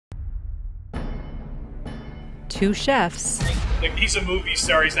two chefs. Like, he's a movie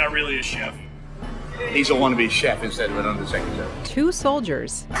star, he's not really a chef. He's a wannabe chef instead of an undersecretary. Two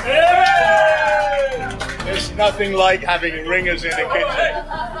soldiers. Hey! There's nothing like having ringers in the kitchen.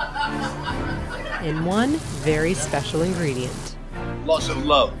 And one very special ingredient. Lots of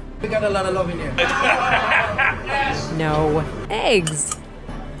love. We got a lot of love in here. No, eggs.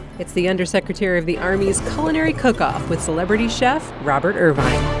 It's the Undersecretary of the Army's Culinary Cook-Off with celebrity chef Robert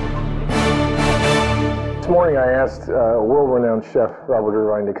Irvine. This morning I asked world-renowned chef Robert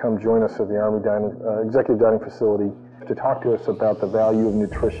Irvine to come join us at the Army Executive Dining Facility to talk to us about the value of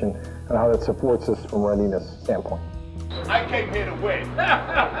nutrition and how that supports us from a readiness standpoint. I came here to win.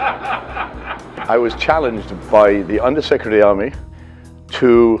 I was challenged by the Undersecretary of the Army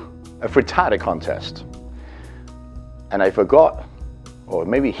to a frittata contest. And I forgot, or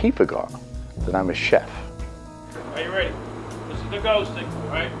maybe he forgot, that I'm a chef. Are you ready? This is the go stick,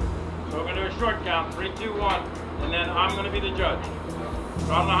 right? So we're going to do a short count, 3, 2, 1, and then I'm going to be the judge. So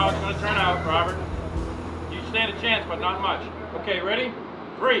I don't know how it's going to turn out, Robert. You stand a chance, but not much. Okay, ready?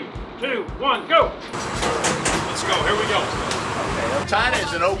 3, 2, 1, go! Let's go, here we go. Frittata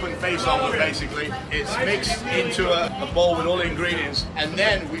is an open face omelet, basically. It's mixed into a bowl with all the ingredients, and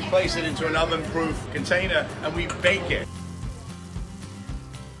then we place it into an oven-proof container and we bake it.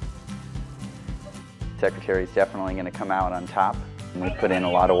 Secretary is definitely going to come out on top. We put in a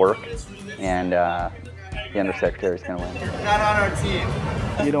lot of work, and the Undersecretary is going to win. Not on our team.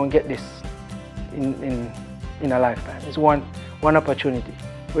 You don't get this in a lifetime. It's one opportunity.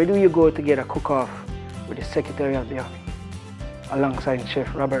 Where do you go to get a cook-off with the Secretary of the Army alongside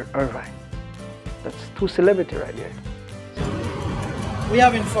Chef Robert Irvine? That's two celebrity right there. We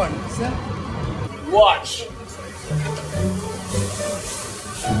having fun, sir? Watch.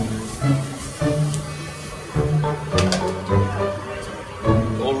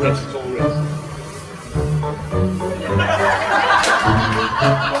 All rest, it's all rest.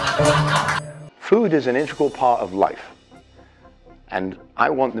 Food is an integral part of life. And I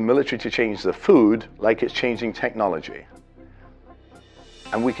want the military to change the food like it's changing technology.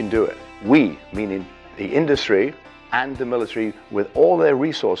 And we can do it. We, meaning the industry and the military, with all their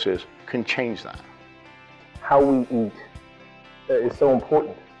resources, can change that. How we eat is so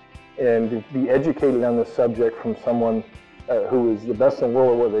important. And to be educated on this subject from someone who is the best in the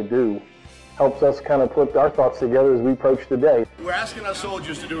world at what they do helps us kind of put our thoughts together as we approach the day. We're asking our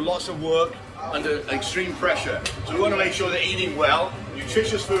soldiers to do lots of work under extreme pressure. So we want to make sure they're eating well,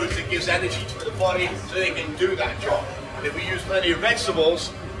 nutritious foods that gives energy to the body so they can do that job. And if we use plenty of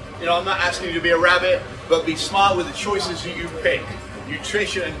vegetables, you know, I'm not asking you to be a rabbit, but be smart with the choices that you pick.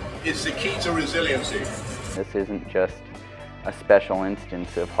 Nutrition is the key to resiliency. This isn't just a special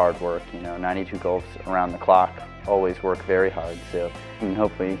instance of hard work. You know, 92 Gulfs around the clock always work very hard. So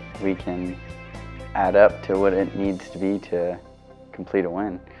hopefully we can add up to what it needs to be to complete a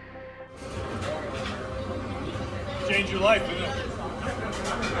win. Change your life, isn't it?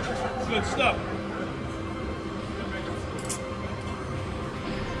 It's good stuff.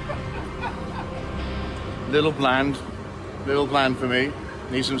 Little bland for me.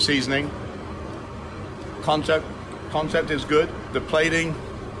 Need some seasoning. Concept is good. The plating,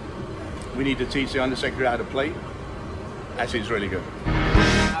 we need to teach the Undersecretary how to plate. Actually, it's really good.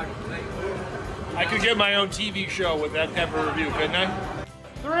 I could get my own TV show with that type of review, couldn't I?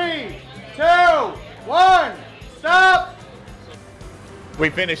 3, 2, 1, stop! We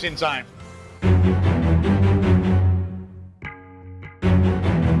finish in time.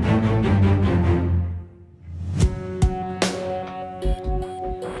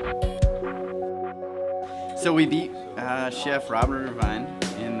 So we beat Chef Robert Irvine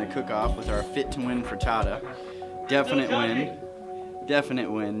in the cook-off with our Fit to Win frittata.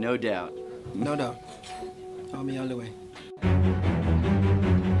 Definite win, no doubt. No doubt. Army all the way.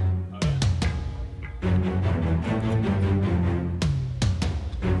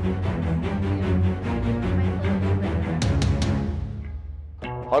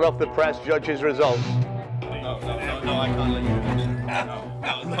 Hot off the press, judges' results. No, I can't let you. No.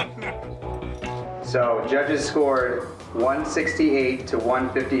 So judges scored 168 to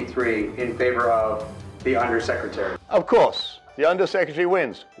 153 in favor of the Undersecretary. Of course, the Undersecretary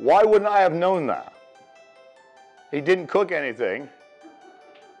wins. Why wouldn't I have known that? He didn't cook anything,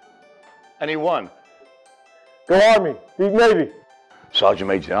 and he won. Go Army, beat Navy. Sergeant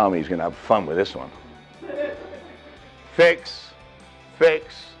Major of the Army is going to have fun with this one. Fix.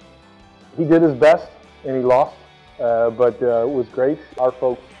 He did his best, and he lost, but it was great. Our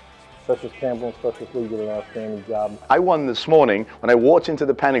folks, Specialist Campbell and Specialist Lee, did an outstanding job. I won this morning when I walked into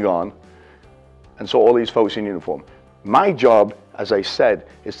the Pentagon and saw all these folks in uniform. My job, as I said,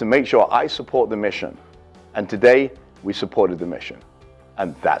 is to make sure I support the mission. And today, we supported the mission.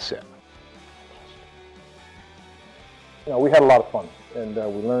 And that's it. You know, we had a lot of fun, and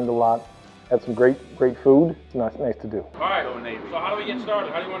we learned a lot. Had some great food. It's nice to do. All right. So how do we get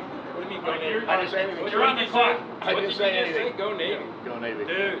started? How do you want? What do you mean go Navy? I didn't say anything. You're on the clock. I didn't say anything. Go Navy. Go Navy.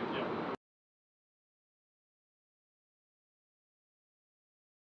 Dude.